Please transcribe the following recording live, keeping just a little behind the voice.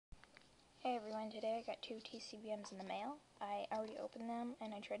Hey everyone, today I got 2 TCBMs in the mail. I already opened them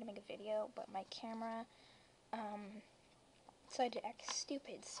and I tried to make a video, but my camera decided to act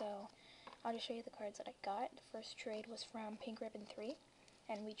stupid, so I'll just show you the cards that I got. The first trade was from PinkRibbon3,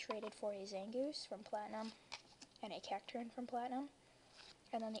 and we traded for a Zangoose from Platinum and a Cacturn from Platinum.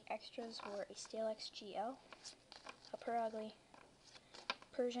 And then the extras were a Steelix GL, a Ugly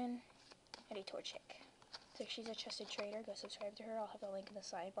Persian, and a Torchic. So she's a trusted trader. Go subscribe to her. I'll have the link in the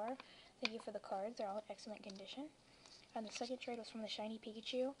sidebar. Thank you for the cards. They're all in excellent condition. And the second trade was from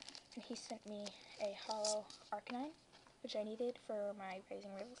TheShinypikachu, and he sent me a hollow Arcanine, which I needed for my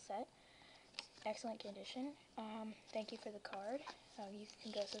Rising Rival set. Excellent condition. Thank you for the card. You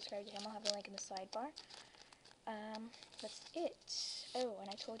can go subscribe to him. I'll have the link in the sidebar. That's it. Oh, and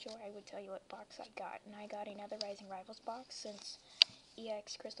I told you I would tell you what box I got, and I got another Rising Rivals box since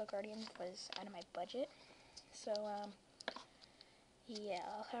EX Crystal Guardians was out of my budget. So, yeah,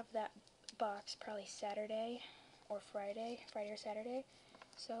 I'll have that box probably Saturday or Friday or Saturday.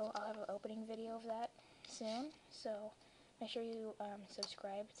 So I'll have an opening video of that soon. So make sure you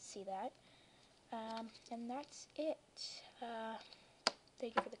subscribe to see that. And that's it.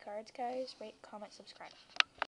 Thank you for the cards, guys. Rate, comment, subscribe.